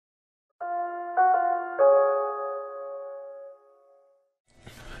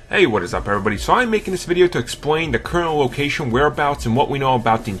Hey, what is up everybody? So I'm making this video to explain the current location, whereabouts, and what we know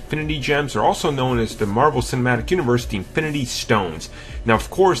about the Infinity Gems, or also known as the Marvel Cinematic Universe, the Infinity Stones. Now of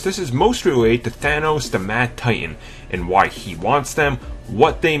course this is mostly related to Thanos, the Mad Titan, and why he wants them,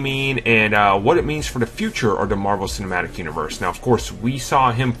 what they mean, and what it means for the future of the Marvel Cinematic Universe. Now of course we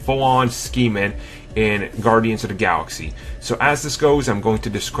saw him full on scheming in Guardians of the Galaxy. So as this goes, I'm going to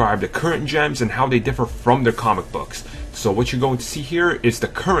describe the current gems and how they differ from their comic books. So what you're going to see here is the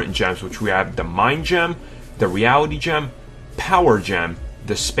current gems, which we have the Mind Gem, the Reality Gem, Power Gem,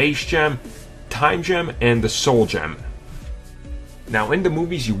 the Space Gem, Time Gem, and the Soul Gem. Now in the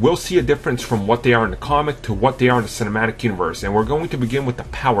movies you will see a difference from what they are in the comic to what they are in the cinematic universe, and we're going to begin with the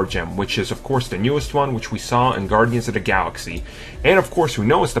Power Gem, which is of course the newest one, which we saw in Guardians of the Galaxy. And of course we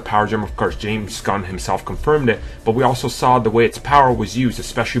know it's the Power Gem, of course James Gunn himself confirmed it, but we also saw the way its power was used,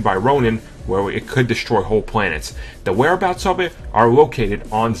 especially by Ronan, where it could destroy whole planets. The whereabouts of it are located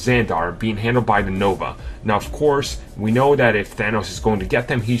on Xandar, being handled by the Nova. Now of course we know that if Thanos is going to get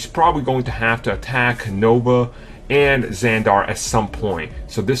them, he's probably going to have to attack Nova and Xandar at some point.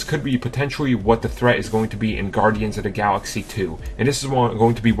 So this could be potentially what the threat is going to be in Guardians of the Galaxy 2. And this is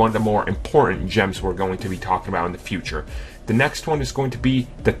going to be one of the more important gems we're going to be talking about in the future. The next one is going to be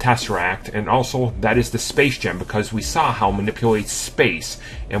the Tesseract, and also that is the Space Gem, because we saw how it manipulates space.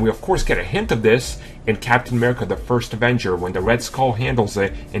 And we of course get a hint of this in Captain America the First Avenger, when the Red Skull handles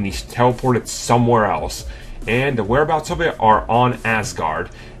it and he's teleported somewhere else. And the whereabouts of it are on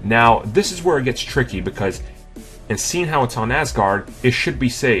Asgard. Now this is where it gets tricky, because and seeing how it's on Asgard, it should be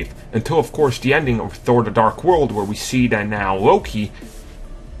safe. Until of course the ending of Thor the Dark World, where we see that now Loki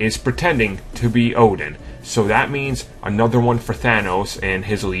is pretending to be Odin. So that means another one for Thanos and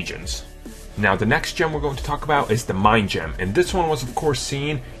his legions. Now the next gem we're going to talk about is the Mind Gem, and this one was of course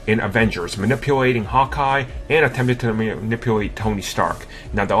seen in Avengers, manipulating Hawkeye and attempting to manipulate Tony Stark.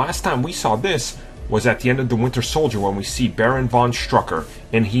 Now the last time we saw this was at the end of the Winter Soldier, when we see Baron von Strucker,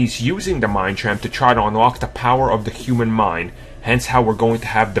 and he's using the Mind Gem to try to unlock the power of the human mind, hence how we're going to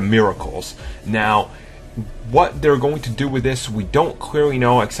have the miracles. Now what they're going to do with this we don't clearly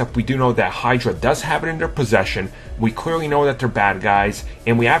know, except we do know that Hydra does have it in their possession. We clearly know that they're bad guys,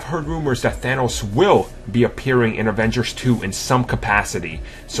 and we have heard rumors that Thanos will be appearing in Avengers 2 in some capacity.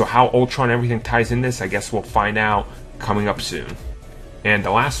 So how Ultron and everything ties in this, I guess we'll find out coming up soon. And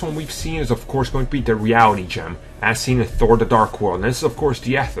the last one we've seen is of course going to be the Reality Gem, as seen in Thor the Dark World. And this is of course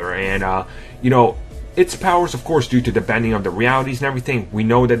the Ether, and its powers of course due to the bending of the realities and everything. We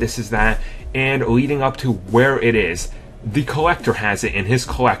know that this is that, and leading up to where it is, the Collector has it in his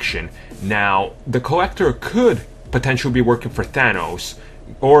collection. Now the Collector could potentially be working for Thanos,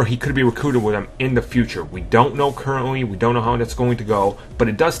 or he could be recruited with him in the future. We don't know currently, we don't know how that's going to go, but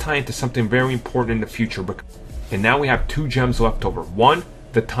it does tie into something very important in the future. And now we have two gems left over. One,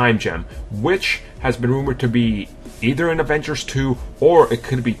 the Time Gem, which has been rumored to be either in Avengers 2 or it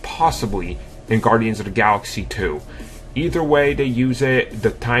could be possibly in Guardians of the Galaxy 2. Either way they use it,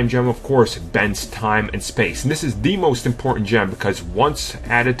 the Time Gem of course bends time and space. And this is the most important gem, because once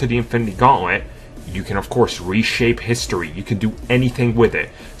added to the Infinity Gauntlet, you can of course reshape history. You can do anything with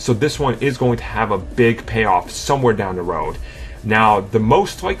it. So this one is going to have a big payoff somewhere down the road. Now, the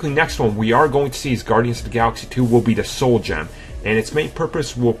most likely next one we are going to see is Guardians of the Galaxy 2 will be the Soul Gem, and its main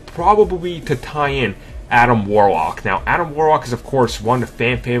purpose will probably be to tie in Adam Warlock. Now, Adam Warlock is of course one of the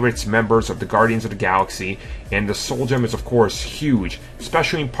fan favorites members of the Guardians of the Galaxy, and the Soul Gem is of course huge,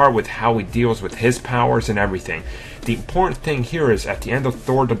 especially in part with how he deals with his powers and everything. The important thing here is at the end of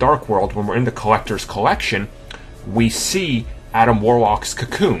Thor the Dark World, when we're in the Collector's collection, we see Adam Warlock's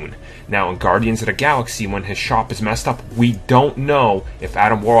cocoon. Now in Guardians of the Galaxy, when his shop is messed up, we don't know if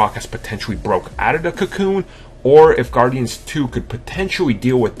Adam Warlock has potentially broke out of the cocoon, or if Guardians 2 could potentially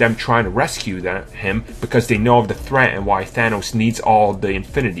deal with them trying to rescue him, because they know of the threat and why Thanos needs all the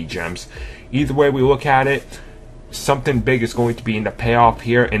Infinity Gems. Either way we look at it, something big is going to be in the payoff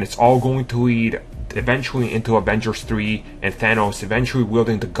here, and it's all going to lead eventually into Avengers 3 and Thanos eventually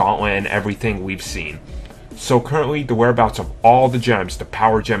wielding the gauntlet and everything we've seen. So currently the whereabouts of all the gems: the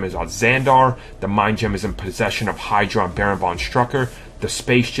Power Gem is on Xandar, the Mind Gem is in possession of Hydra and Baron von Strucker, the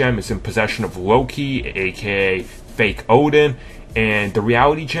Space Gem is in possession of Loki, aka fake Odin, and the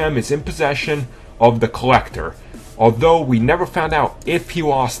Reality Gem is in possession of the Collector. Although we never found out if he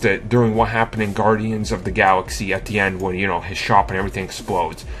lost it during what happened in Guardians of the Galaxy at the end, when his shop and everything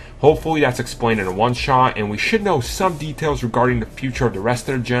explodes. Hopefully that's explained in a one-shot, and we should know some details regarding the future of the rest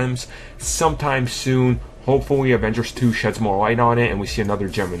of the gems sometime soon, Hopefully Avengers 2 sheds more light on it and we see another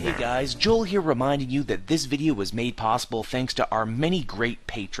gem in there. Hey guys, Joel here reminding you that this video was made possible thanks to our many great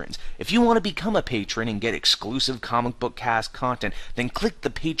patrons. If you want to become a patron and get exclusive comic book cast content, then click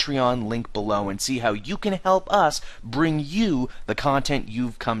the Patreon link below and see how you can help us bring you the content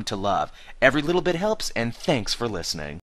you've come to love. Every little bit helps, and thanks for listening.